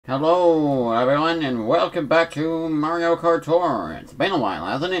Hello everyone and welcome back to Mario Kart Tour. It's been a while,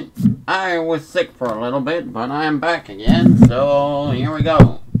 hasn't it? I was sick for a little bit, but I'm back again, so here we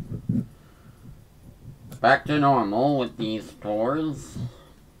go. Back to normal with these tours.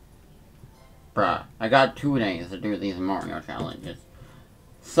 Bruh, I got 2 days to do these Mario challenges.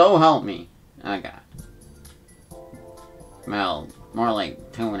 So help me. I got. Well, more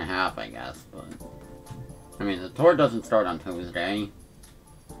like 2.5 I guess, but... I mean, the tour doesn't start on Tuesday.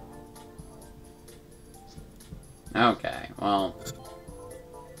 Okay, well,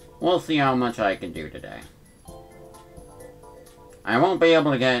 we'll see how much I can do today. I won't be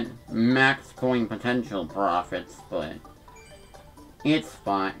able to get max coin potential profits, but it's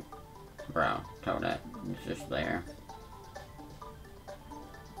fine. Bro, Toadette, it's just there.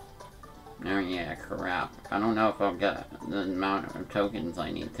 Oh yeah, crap. I don't know if I'll get the amount of tokens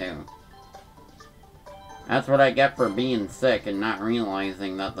I need to. That's what I get for being sick and not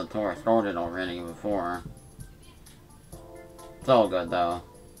realizing that the tour started already before. It's all good, though.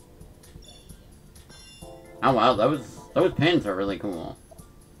 Oh, wow, those pins are really cool.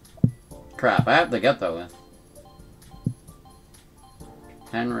 Crap, I have to get those.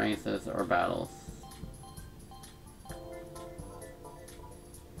 10 races or battles.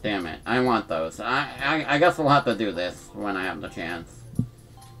 Damn it, I want those. I guess we'll have to do this when I have the chance.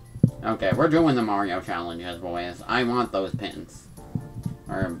 Okay, we're doing the Mario challenges, boys. I want those pins.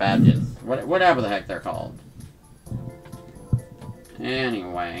 Or badges. Whatever the heck they're called.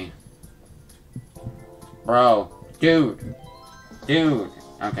 Anyway. Bro. Dude.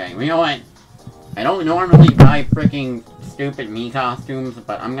 Okay, you know what? I don't normally buy freaking stupid Mii costumes,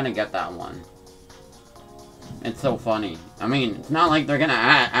 but I'm gonna get that one. It's so funny. I mean, it's not like they're gonna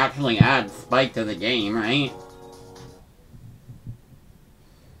actually add Spike to the game, right?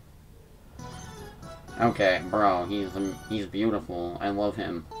 Okay, bro, he's beautiful. I love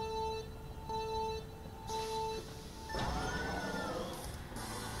him.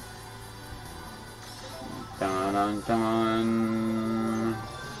 Dun dun dun.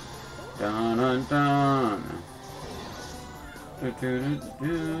 Dun dun dun. Do do do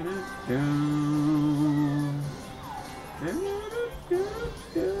do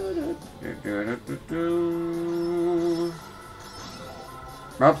do do do.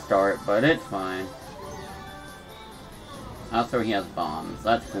 Rough start, but it's fine. Also, he has bombs.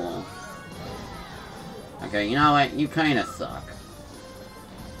 That's cool. Okay, you know what? You kinda suck.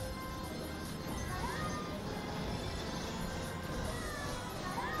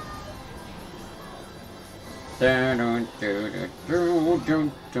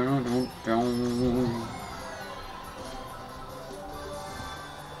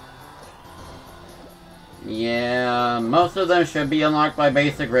 Yeah, most of them should be unlocked by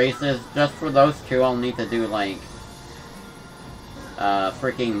basic races. Just for those 2, I'll need to do, like,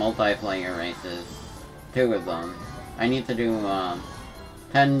 freaking multiplayer races. 2 of them. I need to do,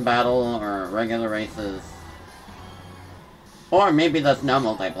 10 battle or regular races. Or maybe that's no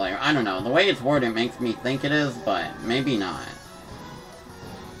multiplayer. I don't know. The way it's worded makes me think it is, but maybe not.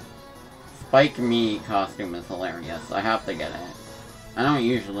 Spike Mii costume is hilarious. I have to get it. I don't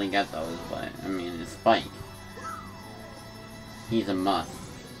usually get those, but, I mean, it's Spike. He's a must.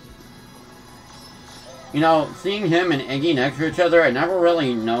 You know, seeing him and Iggy next to each other, I never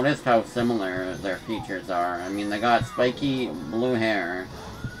really noticed how similar their features are. I mean, they got spiky blue hair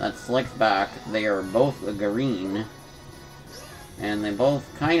that slicks back. They are both green. And they both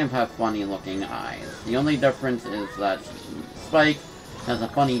kind of have funny looking eyes. The only difference is that Spike has a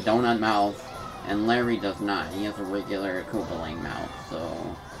funny donut mouth, and Larry does not. He has a regular Koopaling mouth,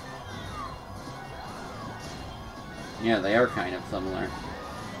 so... yeah, they are kind of similar.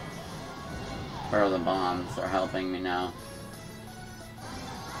 Bro, the bombs are helping me now.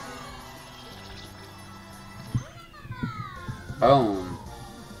 Boom.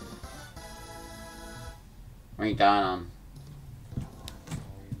 We got him.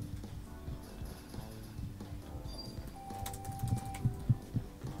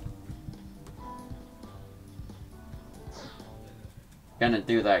 Gonna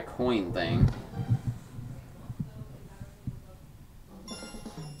do that coin thing.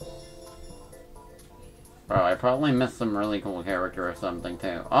 Bro, I probably missed some really cool character or something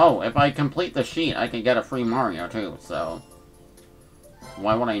too. Oh, if I complete the sheet, I can get a free Mario too, so...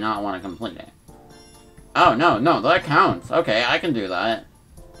 why would I not want to complete it? Oh, no, that counts. Okay, I can do that.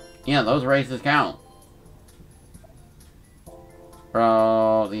 Yeah, those races count.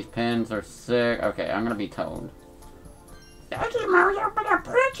 Bro, these pins are sick. Okay, I'm gonna be Toad. That's Mario, but a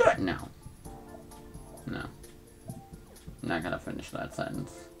princess! No. No. I'm not gonna finish that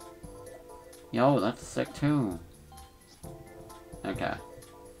sentence. Yo, that's sick too. Okay.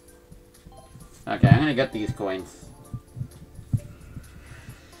 Okay, I'm gonna get these coins.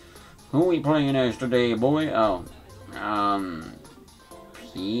 Who are we playing as today, boy? Oh.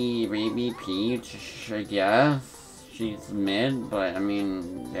 Baby Peach, I guess. She's mid, but I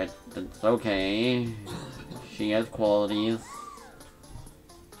mean, it's okay. She has qualities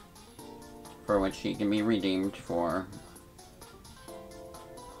for which she can be redeemed for.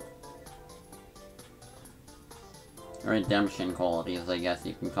 Redemption qualities, I guess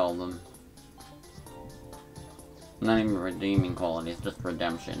you can call them. Not even redeeming qualities, just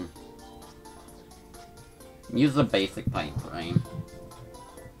redemption. Use the basic pipe frame.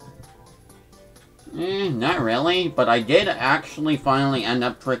 Not really, but I did actually finally end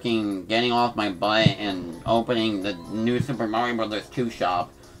up freaking getting off my butt and opening the new Super Mario Bros. 2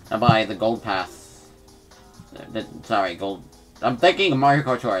 shop to buy the Gold Pass. Sorry, Gold... I'm thinking of Mario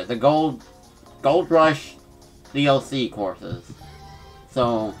Kart Tour. The Gold Rush DLC courses.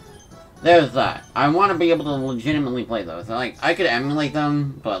 So, there's that. I want to be able to legitimately play those. Like, I could emulate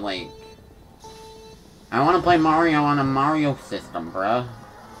them, but like... I want to play Mario on a Mario system, bruh.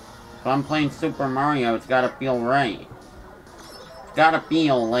 If I'm playing Super Mario, it's gotta feel right. It's gotta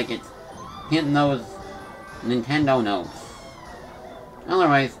feel like it's hitting those Nintendo notes.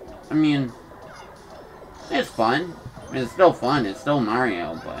 Otherwise, I mean, it's fun. It's still fun, it's still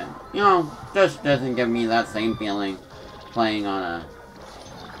Mario, but, you know, just doesn't give me that same feeling playing on a,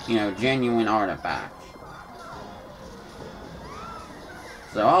 you know, genuine artifact.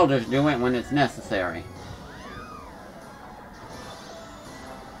 So I'll just do it when it's necessary.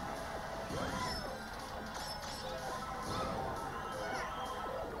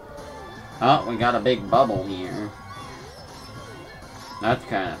 Oh, we got a big bubble here. That's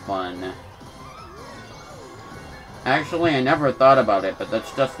kind of fun. Actually, I never thought about it, but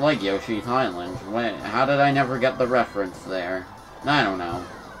that's just like Yoshi's Island. Wait, how did I never get the reference there? I don't know.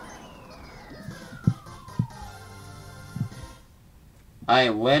 I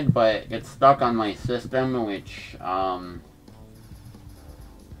would, but it's stuck on my system, which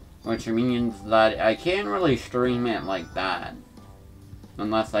means that I can't really stream it like that.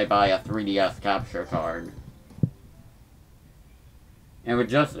 Unless I buy a 3DS capture card. It would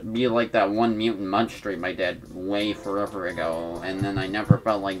just be like that one Mutant Mud stream I did way forever ago, and then I never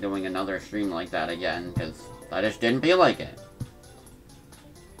felt like doing another stream like that again, because I just didn't feel like it.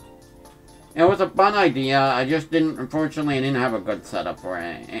 It was a fun idea, I just didn't, unfortunately I didn't have a good setup for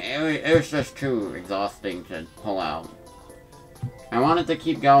it. It was just too exhausting to pull out. I wanted to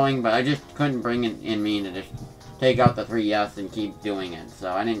keep going, but I just couldn't bring it in me to just take out the 3DS and keep doing it,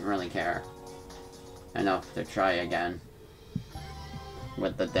 so I didn't really care enough to try again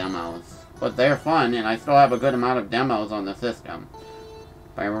with the demos. But they're fun, and I still have a good amount of demos on the system,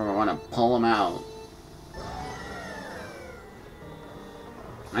 if I ever want to pull them out.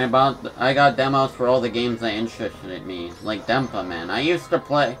 I got demos for all the games that interested me, like Dempa Man. I used to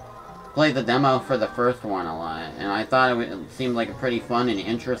play the demo for the first one a lot, and I thought it seemed like a pretty fun and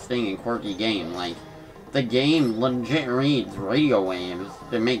interesting and quirky game. Like, the game legit reads radio waves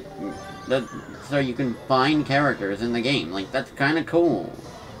to make that so you can find characters in the game. Like, that's kind of cool.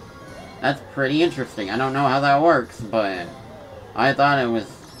 That's pretty interesting. I don't know how that works, but I thought it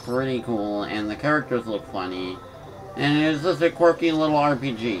was pretty cool, and the characters look funny, and it was just a quirky little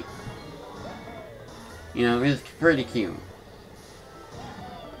RPG. You know, it was pretty cute.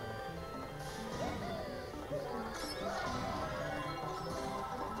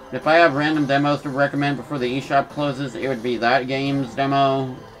 If I have random demos to recommend before the eShop closes, it would be that game's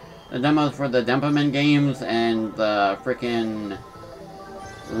demo, the demos for the Dempaman games, and the frickin'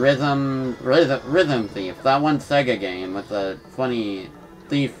 Rhythm Thief. That one Sega game with the funny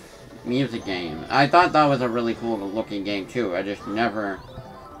thief music game. I thought that was a really cool looking game too. I just never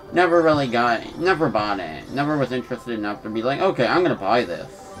really bought it. Never was interested enough to be like, okay, I'm gonna buy this.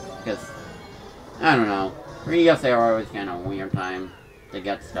 Because, I don't know. 3DS are always kind of a weird time to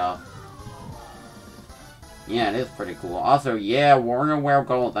get stuff. Yeah, it is pretty cool. Also, yeah, WarioWare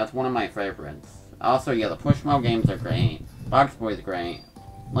Gold, that's one of my favorites. Also, yeah, the Pushmo games are great. Box Boy's great.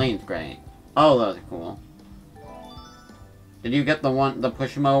 Lane's great. Oh, those are cool. Did you get the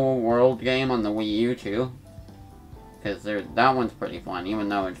Pushmo World game on the Wii U too? Because that one's pretty fun, even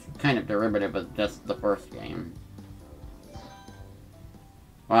though it's kind of derivative of just the first game.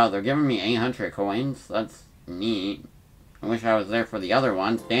 Wow, they're giving me 800 coins? That's neat. I wish I was there for the other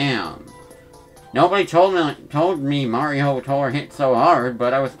ones. Damn. Nobody told me Mario Tour hit so hard,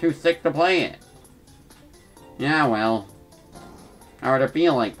 but I was too sick to play it. Yeah, well. How would it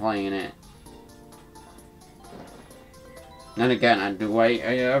feel like playing it? Then again, do I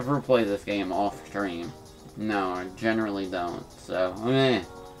ever play this game off stream? No, I generally don't, so,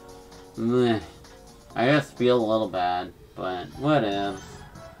 meh. I just feel a little bad, but what if?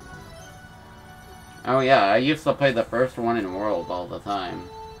 Oh yeah, I used to play the first one in World all the time.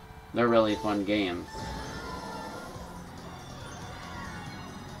 They're really fun games.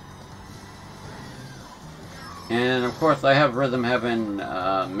 And of course I have Rhythm Heaven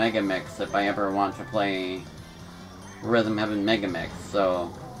Mega Mix if I ever want to play Rhythm Heaven Mega Mix,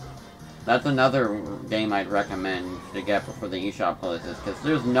 so that's another game I'd recommend to get before the eShop closes, because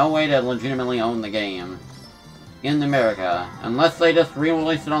there's no way to legitimately own the game in America, unless they just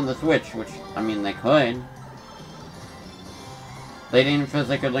re-release it on the Switch, which, I mean, they could. They didn't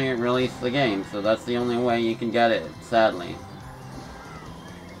physically release the game, so that's the only way you can get it, sadly.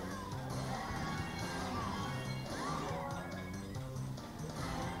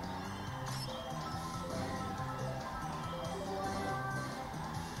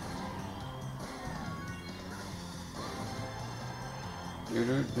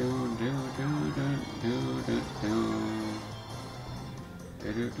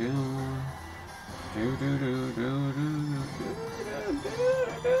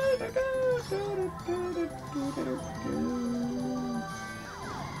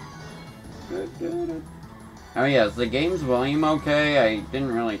 Oh yeah, is the game's volume okay? I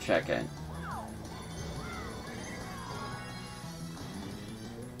didn't really check it.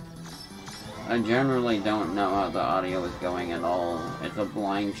 I generally don't know how the audio is going at all. It's a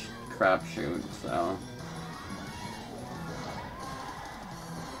blind crapshoot, so...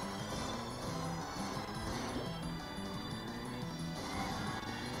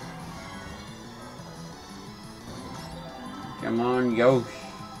 Come on, Yosh.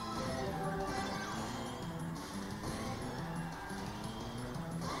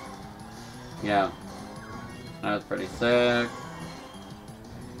 Yeah. That was pretty sick.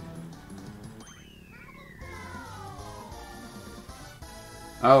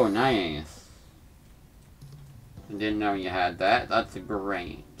 Oh, nice. I didn't know you had that. That's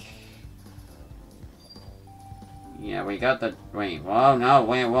great. Yeah, we got the... Wait, whoa, no,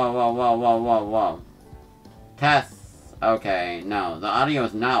 wait, whoa, whoa, whoa, whoa, whoa, whoa. Tests. Okay, no, the audio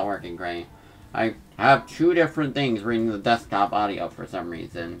is not working great. I have two different things reading the desktop audio for some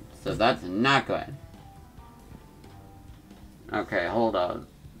reason, so that's not good. Okay, hold on.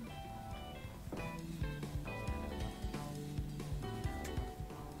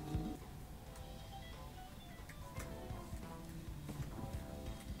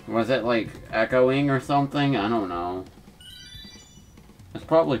 Was it, like, echoing or something? I don't know. It's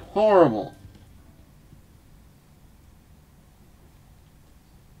probably horrible.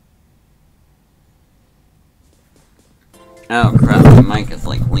 Oh crap, my mic is,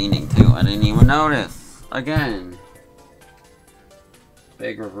 like, leaning too. I didn't even notice. Again.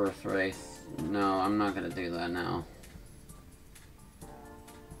 Big reverse race. No, I'm not gonna do that now.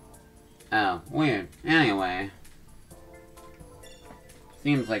 Oh, weird. Anyway.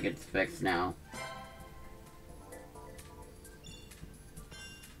 Seems like it's fixed now.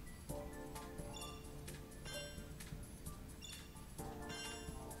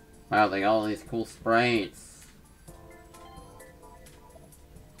 Wow, they got all these cool sprites.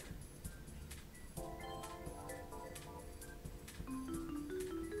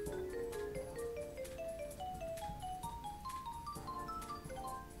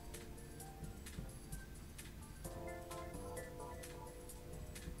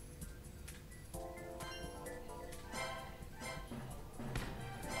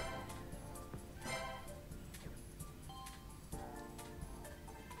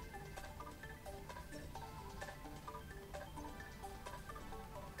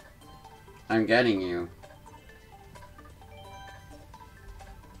 I'm getting you.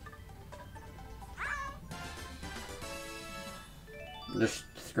 Just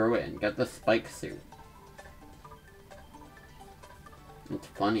screw it and get the spike suit. It's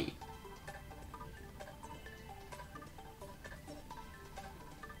funny.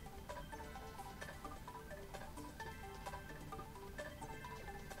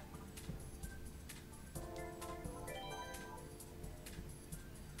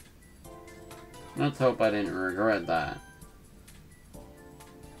 Let's hope I didn't regret that.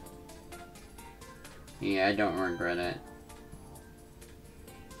 Yeah, I don't regret it.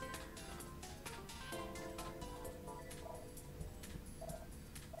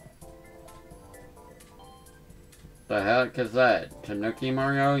 The heck is that? Tanuki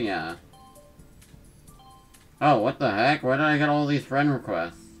Mario? Yeah. Oh, what the heck? Where did I get all these friend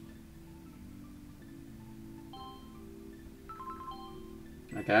requests?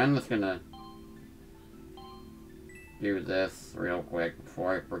 Okay, I'm just gonna do this real quick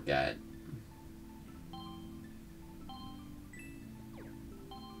before I forget.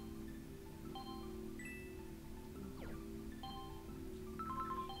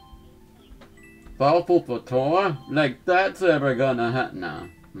 powerful for Tor? Like, that's ever gonna happen? No,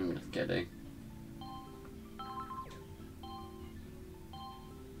 I'm just kidding.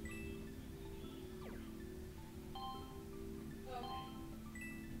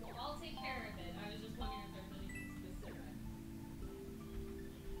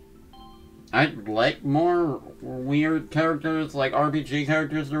 I'd like more weird characters, like RPG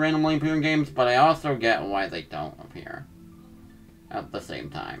characters, to randomly appear in games, but I also get why they don't appear at the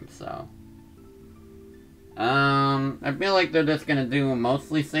same time, so. I feel like they're just gonna do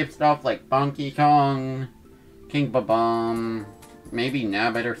mostly safe stuff like Donkey Kong, King Babam, maybe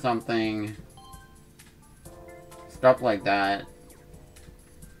Nabbit or something. Stuff like that.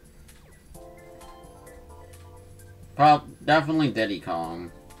 Definitely Diddy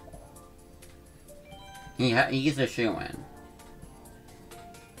Kong. He's a shoo-in.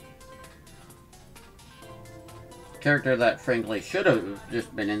 Character that, frankly, should have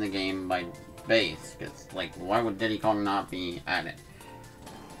just been in the game by base. Because, like, why would Diddy Kong not be at it?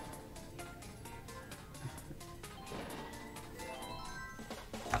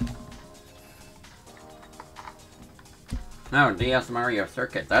 Oh, DS Mario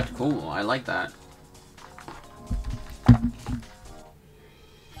Circuit. That's cool. I like that.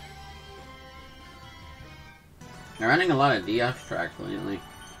 They're running a lot of DS tracks lately.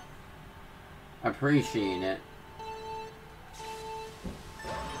 Appreciate it.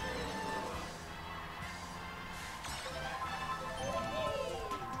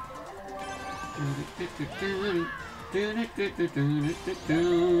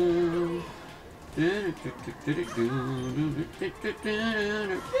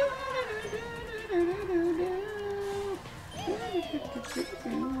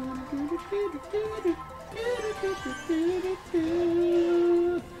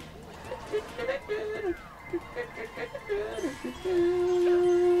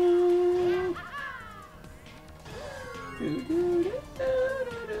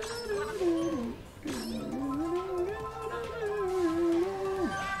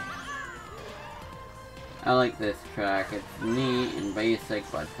 I like this track. It's neat and basic,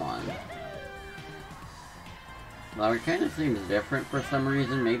 but fun. Though it kind of seems different for some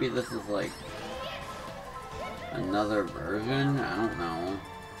reason. Maybe this is like another version? I don't know.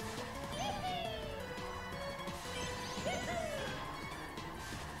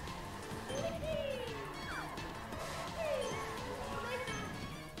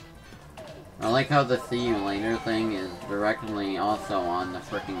 I like how the see you later thing is directly also on the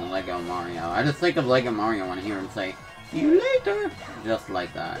freaking Lego Mario. I just think of Lego Mario when I hear him say, "See you later!" Just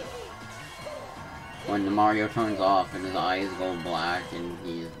like that. When the Mario turns off and his eyes go black and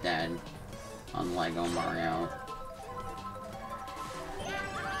he's dead on Lego Mario.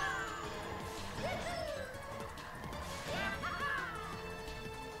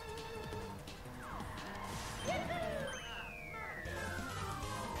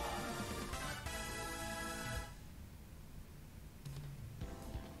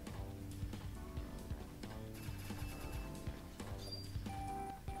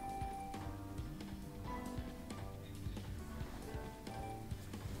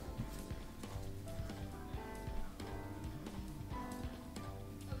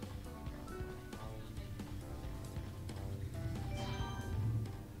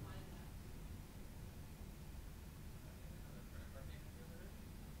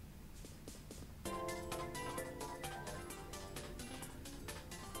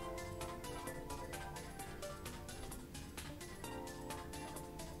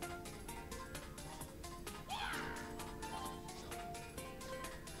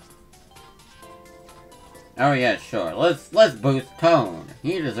 Oh yeah, sure. Let's boost Toad.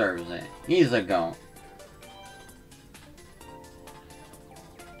 He deserves it. He's a goat.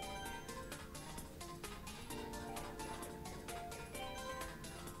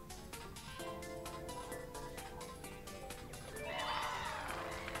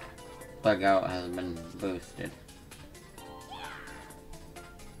 Bug out has been boosted.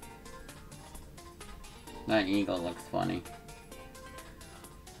 That eagle looks funny.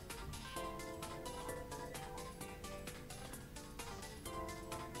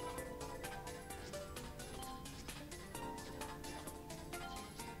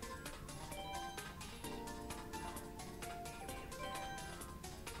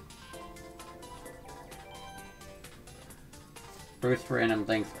 Bruce Random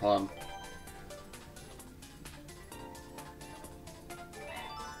Things Club.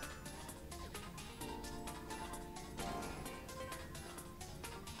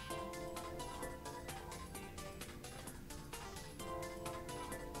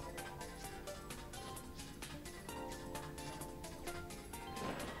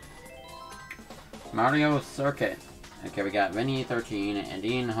 Mario Circuit. Okay, we got Vinny 13,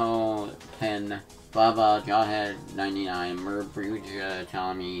 Dean Ho 10, Baba Jawhead 99, Murbruja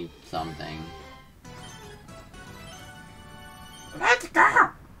Tommy something. Let's go!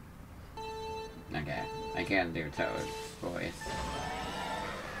 Okay, I can't do Toad's voice.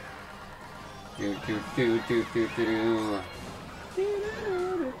 Do do do do do do do.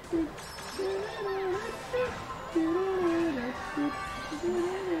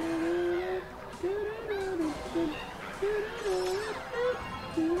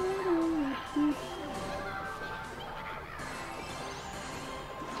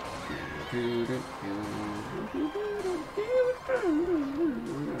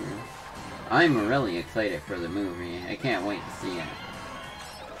 I'm really excited for the movie. I can't wait to see it.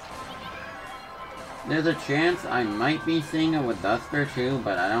 There's a chance I might be seeing it with Duster too,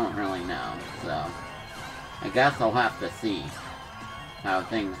 but I don't really know, so I guess I'll have to see how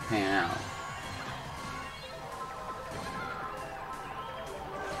things pan out.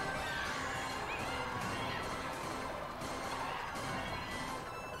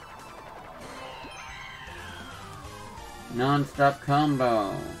 Non-stop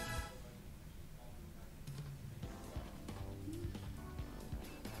combo.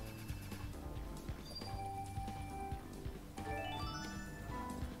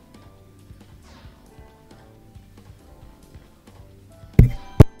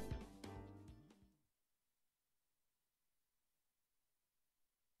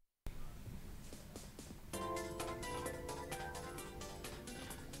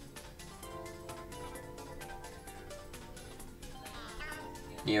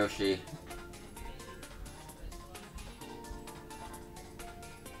 Yoshi.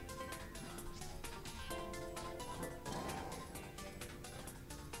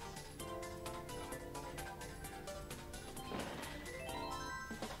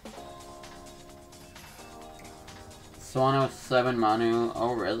 Swan 07 Manu,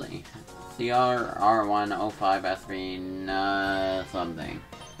 oh really? CR-R105 SB, something.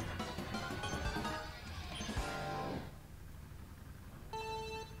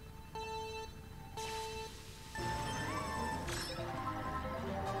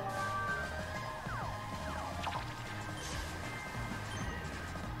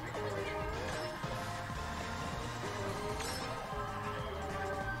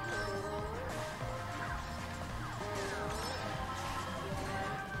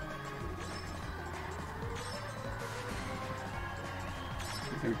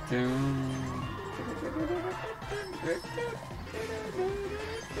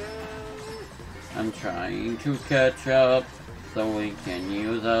 I'm trying to catch up so we can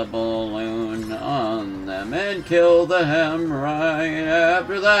use a balloon on them and kill them right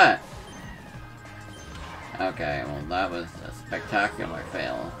after that. Okay, well that was a spectacular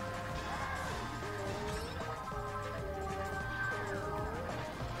fail.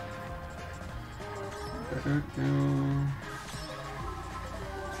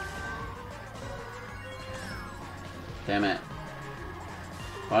 Damn it.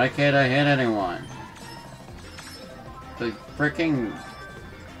 Why can't I hit anyone? The freaking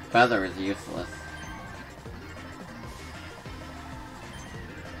feather is useless.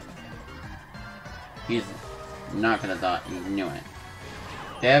 He's not gonna die. You knew it.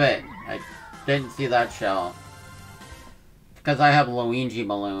 Damn it! I didn't see that shell. Because I have Luigi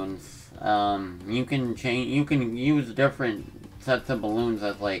balloons. You can use different sets of balloons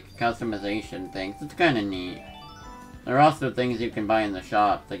as like customization things. It's kind of neat. There are also things you can buy in the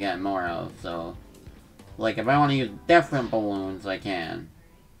shop to get more of, so like if I want to use different balloons, I can.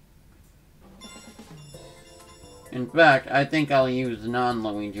 In fact, I think I'll use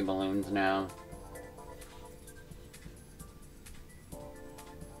non-Luigi balloons now.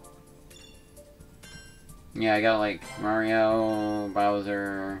 Yeah, I got like Mario,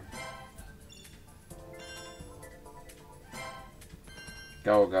 Bowser.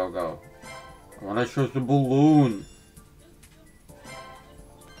 Go, go, go. I want to show the balloon.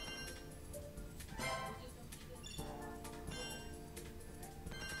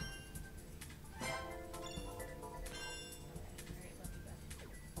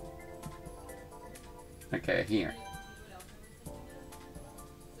 Okay, here.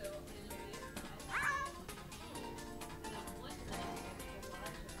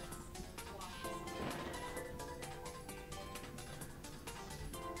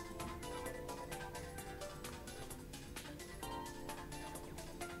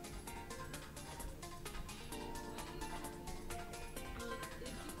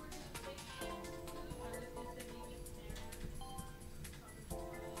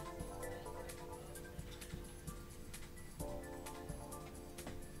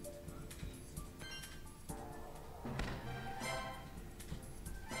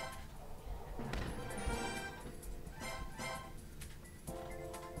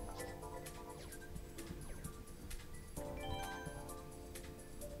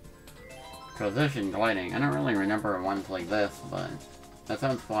 Position gliding. I don't really remember ones like this, but that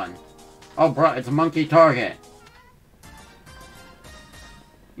sounds fun. Oh, bro, it's a monkey target.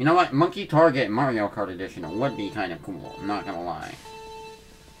 You know what? Monkey target in Mario Kart Edition would be kind of cool. I'm not gonna lie.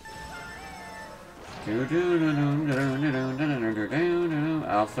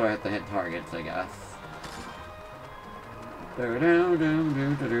 I also have to hit targets, I guess.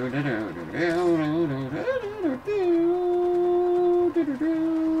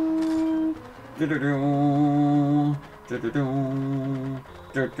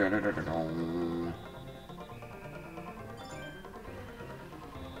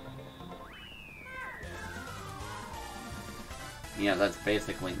 Yeah, that's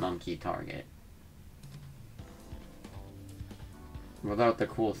basically monkey target. Without the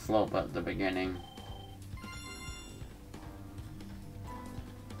cool slope at the beginning.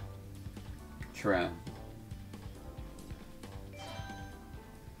 True.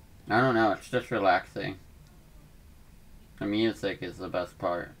 I don't know, it's just relaxing. The music is the best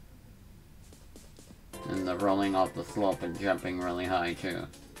part. And the rolling off the slope and jumping really high too.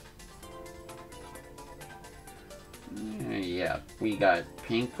 Yeah, we got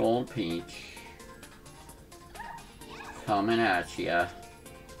Pink Gold Peach coming at ya.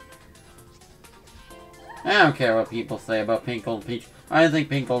 I don't care what people say about Pink Gold Peach. I think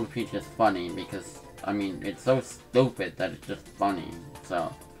Pink Gold Peach is funny because, I mean, it's so stupid that it's just funny.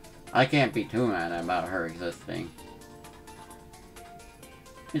 So, I can't be too mad about her existing.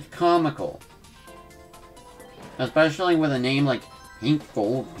 It's comical. Especially with a name like Pink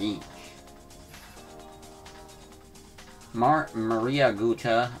Gold Peach. Maria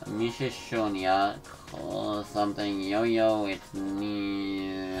Guta, Mrs. Shonya, something yo-yo, it's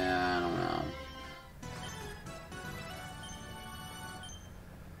me, I don't know.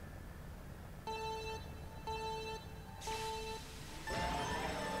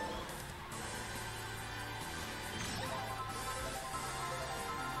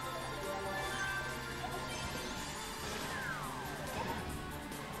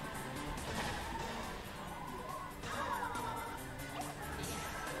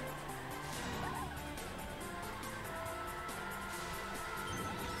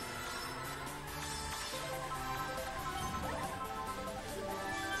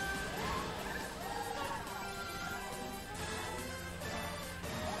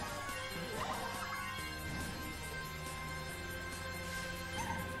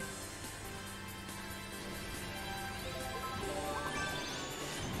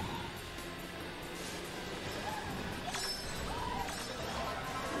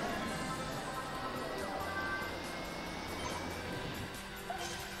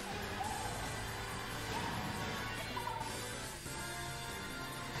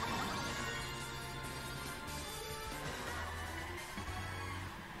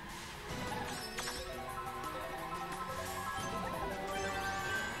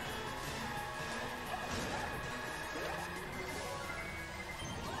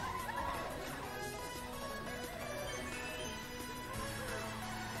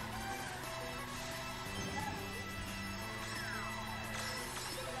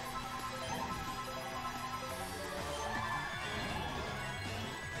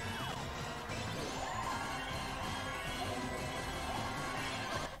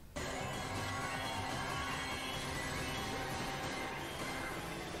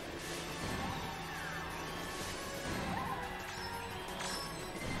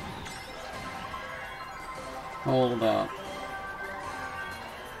 Hold up.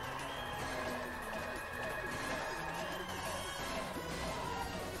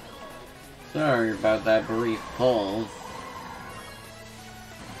 Sorry about that brief pause.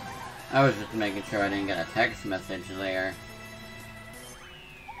 I was just making sure I didn't get a text message there.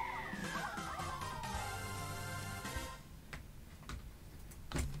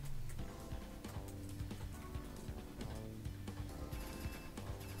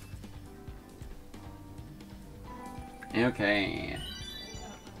 Okay.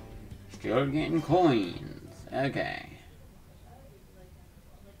 Still getting coins. Okay.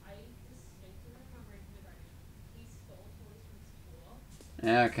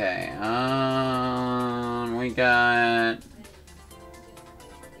 Okay, we got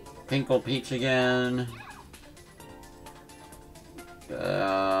Pinkle Peach again.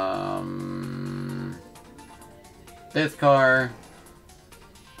 This car.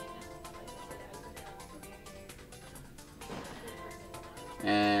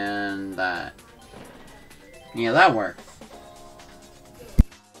 And that. Yeah, that works.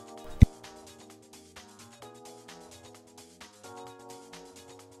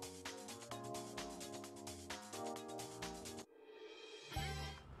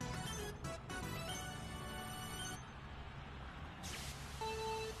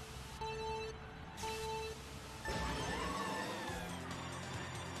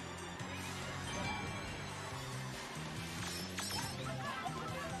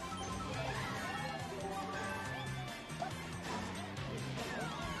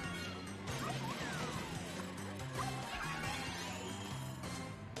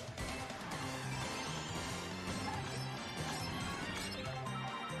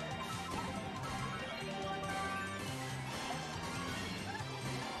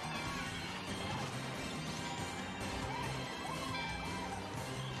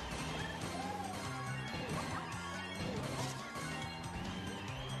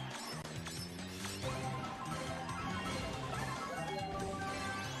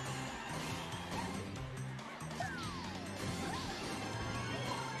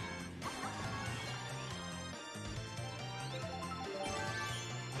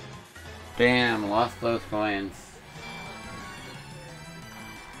 Damn, lost those coins.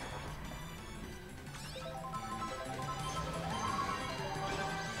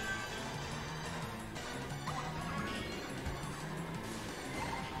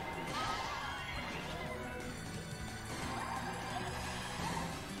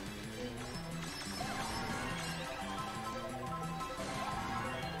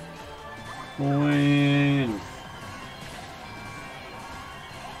 Coins.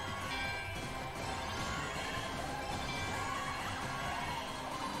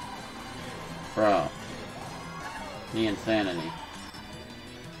 Bro. The insanity.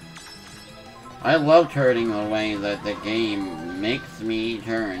 I love turning the way that the game makes me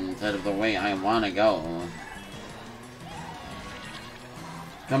turn instead of the way I want to go.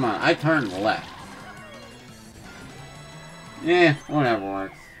 Come on, I turned left. Yeah, whatever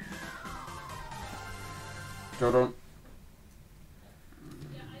works. Dun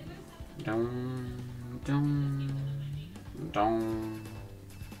dun dun dun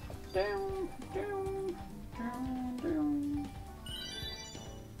down down down down.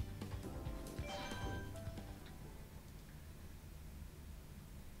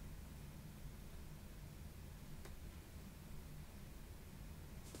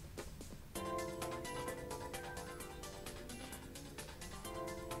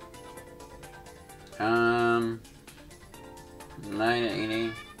 Um,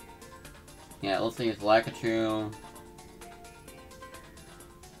 980. Yeah, let's see, it's Lakitu.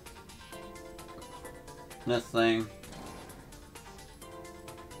 This thing.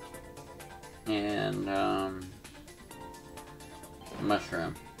 And,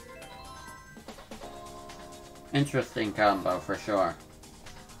 Mushroom. Interesting combo, for sure.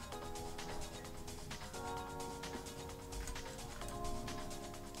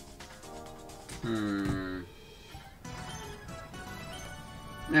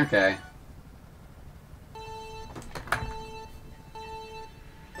 Okay.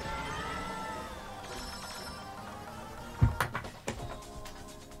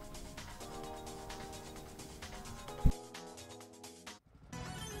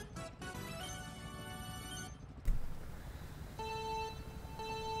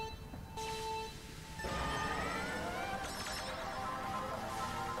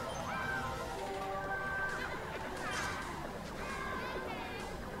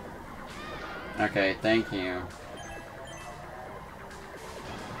 Okay, thank you.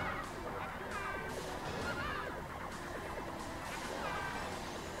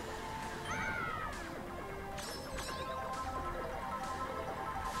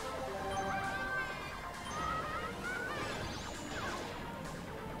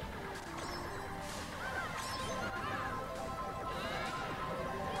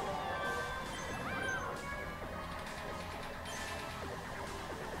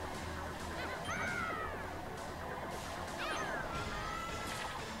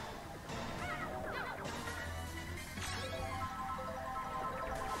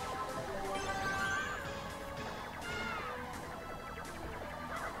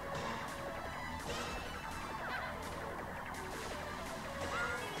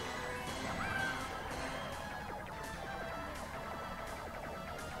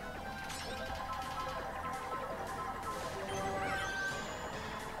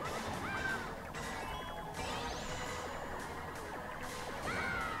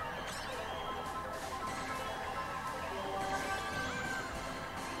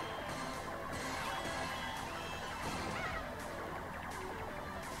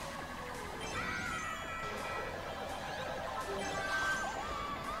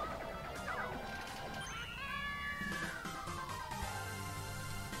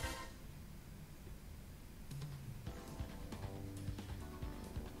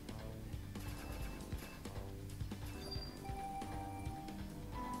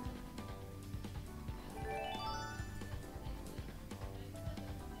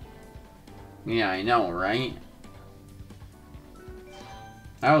 Yeah, I know, right?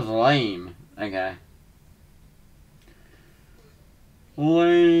 That was lame. Okay.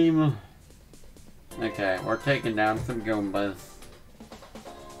 Lame. Okay, we're taking down some Goombas.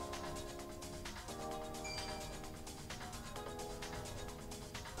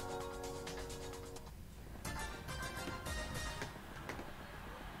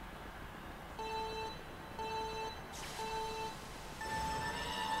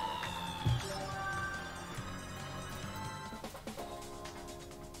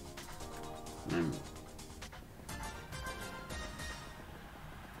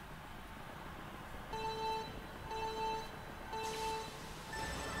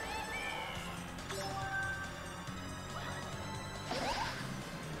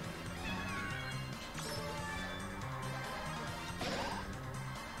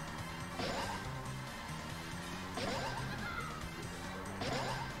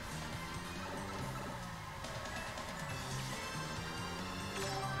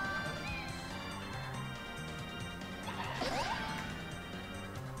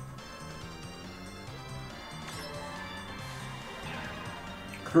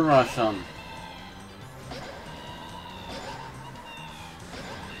 Crush him.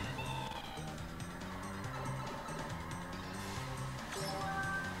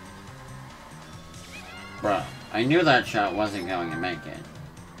 Bruh, I knew that shot wasn't going to make it.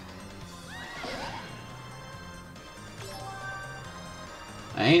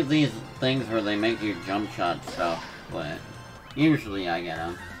 I hate these things where they make you jump shot stuff, but usually I get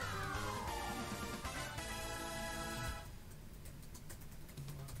them.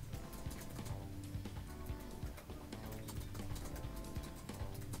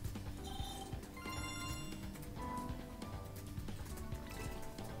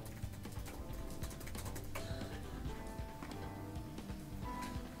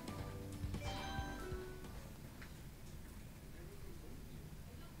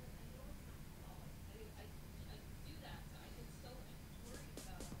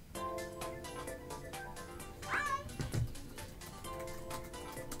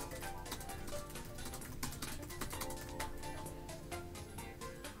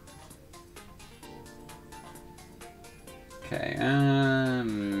 Okay,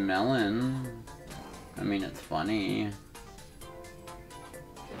 melon. I mean, it's funny.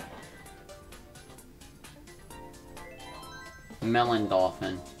 Melon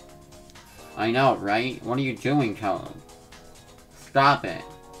dolphin. I know, right? What are you doing, Toad? Stop it.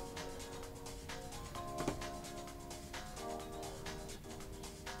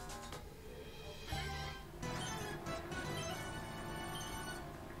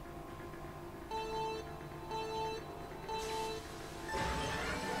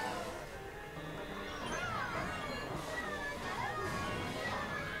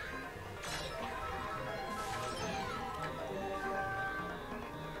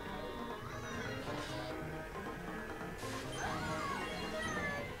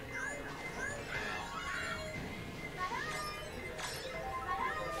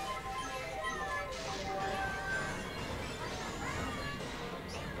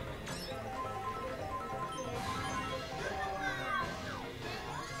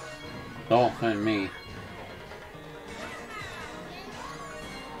 Dolphin me.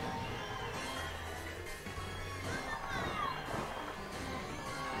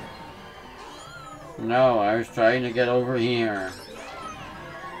 No, I was trying to get over here.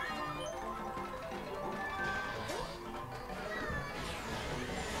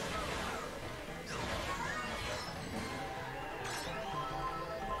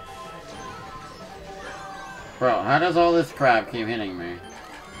 Bro, how does all this crap keep hitting me?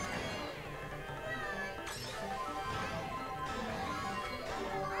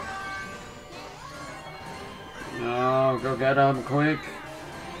 No, go get him quick.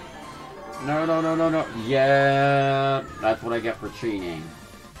 No, no, no, no, no. Yeah, that's what I get for cheating.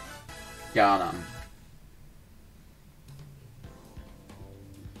 Got him.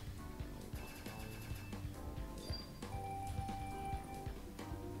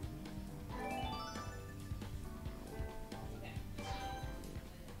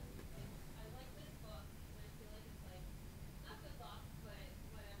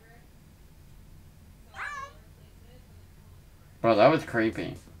 Bro, that was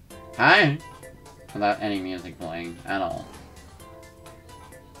creepy. Hi! Without any music playing at all.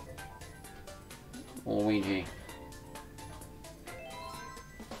 Luigi.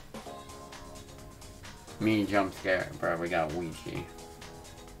 Me jump scare. Bro, we got Luigi.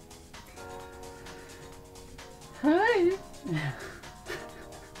 Hi!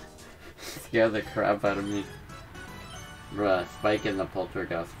 Scare the crap out of me. Bruh, Spike in the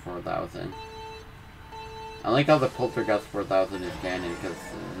Poltergust 4000. I like how the Poltergust 4000 is canon, because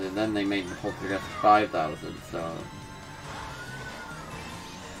then they made the Poltergust 5000, so...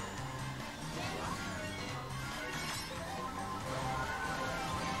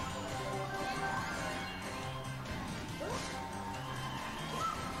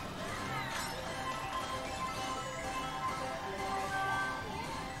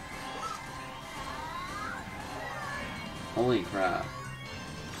 Holy crap.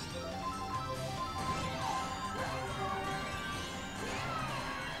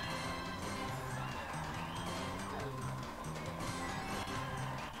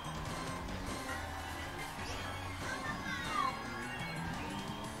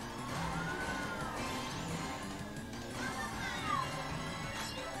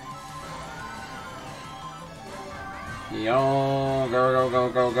 Yo, go, go,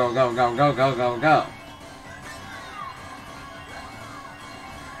 go, go, go, go, go, go, go, go.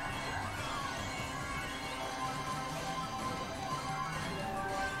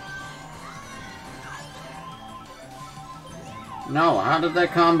 No, how did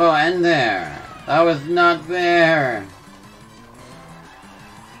that combo end there? That was not fair.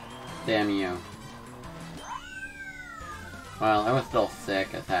 Damn you. Well, I was still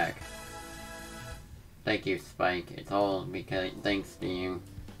sick as heck. Thank you, Spike. It's all because thanks to you.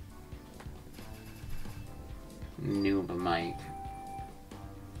 Noob Mike.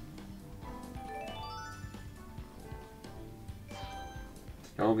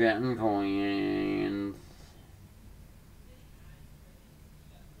 Still getting coins.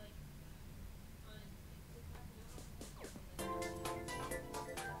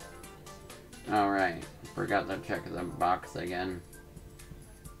 Alright, forgot to check the box again.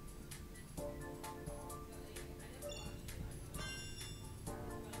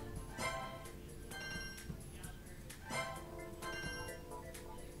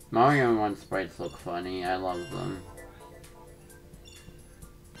 Mario 1 sprites look funny, I love them.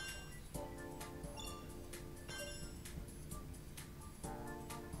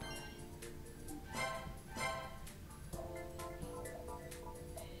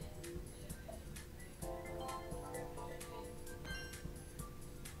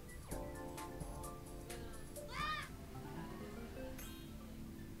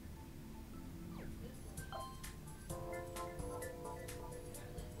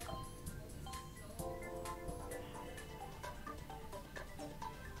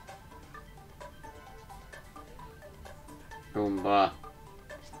 Goomba.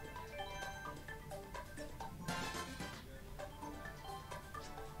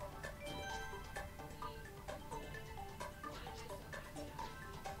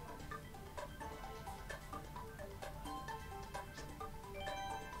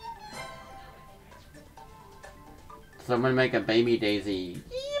 Someone make a Baby Daisy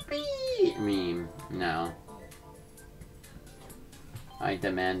yippee meme. No. I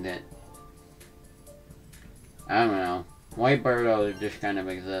demand it. I don't know. White Birdo just kind of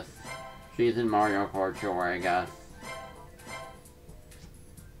exists. She's in Mario Kart Tour, I guess.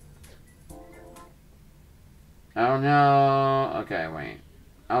 Oh no! Okay, wait.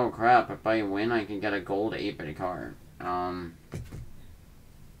 Oh crap, if I win I can get a gold 8-bit card. I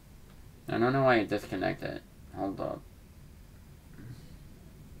don't know why it disconnected. Hold up.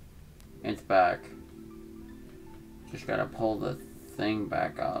 It's back. Just gotta pull the thing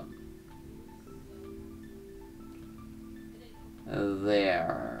back up.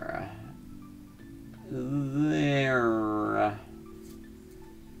 There. There.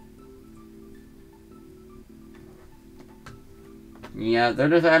 Yeah, they're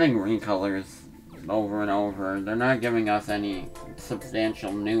just adding recolors over and over. They're not giving us any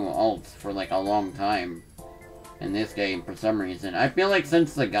substantial new alts for like a long time in this game for some reason. I feel like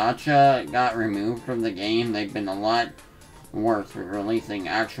since the gacha got removed from the game, they've been a lot worse with releasing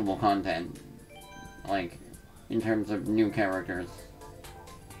actual content. Like, in terms of new characters.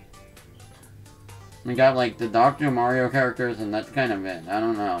 We got like the Dr. Mario characters and that's kind of it. I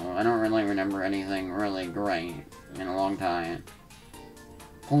don't know. I don't really remember anything really great in a long time.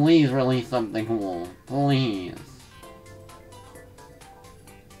 Please release something cool. Please.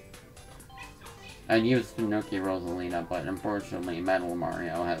 I'd use Tanuki Rosalina, but unfortunately Metal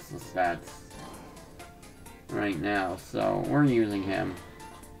Mario has the stats right now, so we're using him.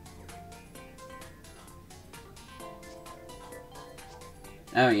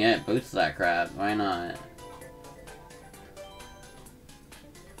 Oh yeah, it boosts that crap. Why not?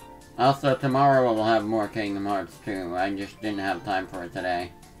 Also, tomorrow we'll have more Kingdom Hearts 2. I just didn't have time for it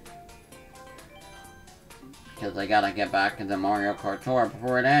today. Because I gotta get back to the Mario Kart Tour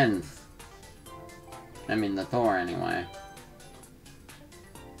before it ends. I mean, the tour anyway.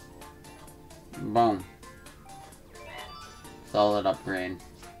 Boom. Solid upgrade.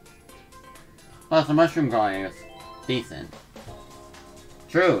 Plus, the Mushroom Guy is decent.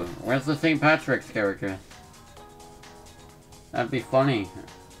 True. Where's the St. Patrick's character? That'd be funny.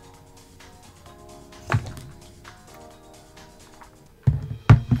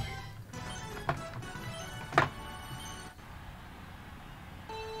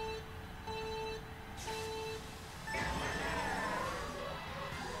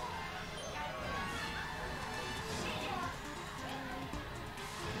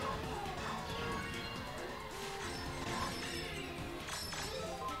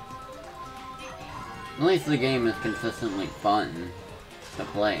 At least the game is consistently fun to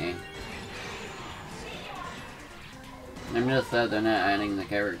play. I'm just sad they're not adding the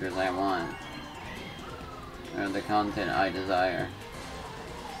characters I want. Or the content I desire.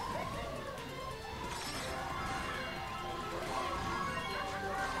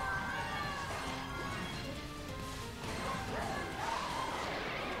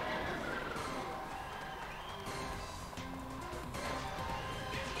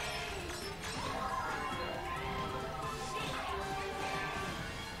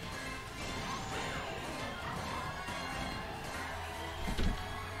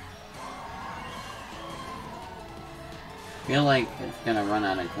 feel like it's gonna run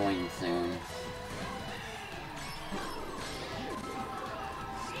out of coins soon.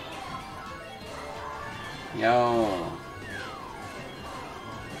 Yo.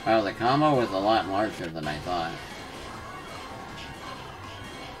 Wow, the combo was a lot larger than I thought.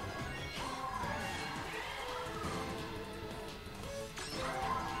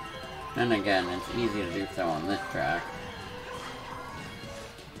 And again, it's easy to do so on this track.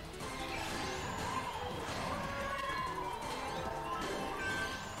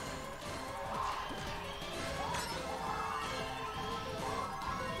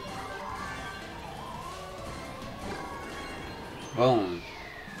 Boom.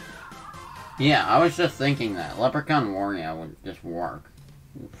 Yeah, I was just thinking that. Leprechaun Warrior would just work.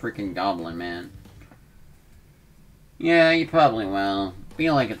 Freaking Goblin, man. Yeah, you probably will.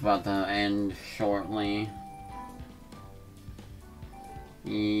 Feel like it's about to end shortly.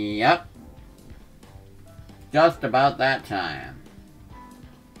 Yep. Just about that time.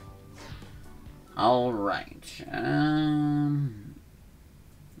 Alright.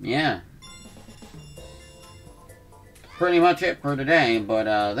 Yeah. Pretty much it for today,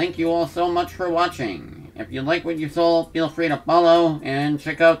 but thank you all so much for watching. If you like what you saw, feel free to follow and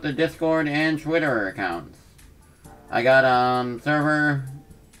check out the Discord and Twitter accounts. I got server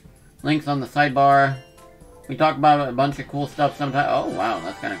links on the sidebar. We talk about a bunch of cool stuff sometimes. Oh wow,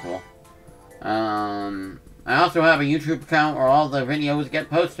 that's kind of cool. I also have a YouTube account where all the videos get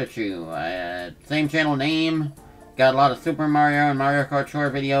posted to. Same channel name. Got a lot of Super Mario and Mario Kart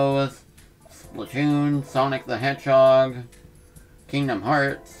short videos. Splatoon, Sonic the Hedgehog, Kingdom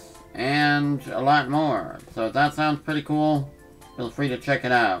Hearts, and a lot more. So if that sounds pretty cool, feel free to check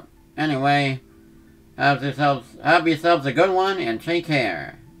it out. Anyway, have yourselves a good one and take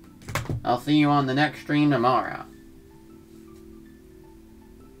care. I'll see you on the next stream tomorrow.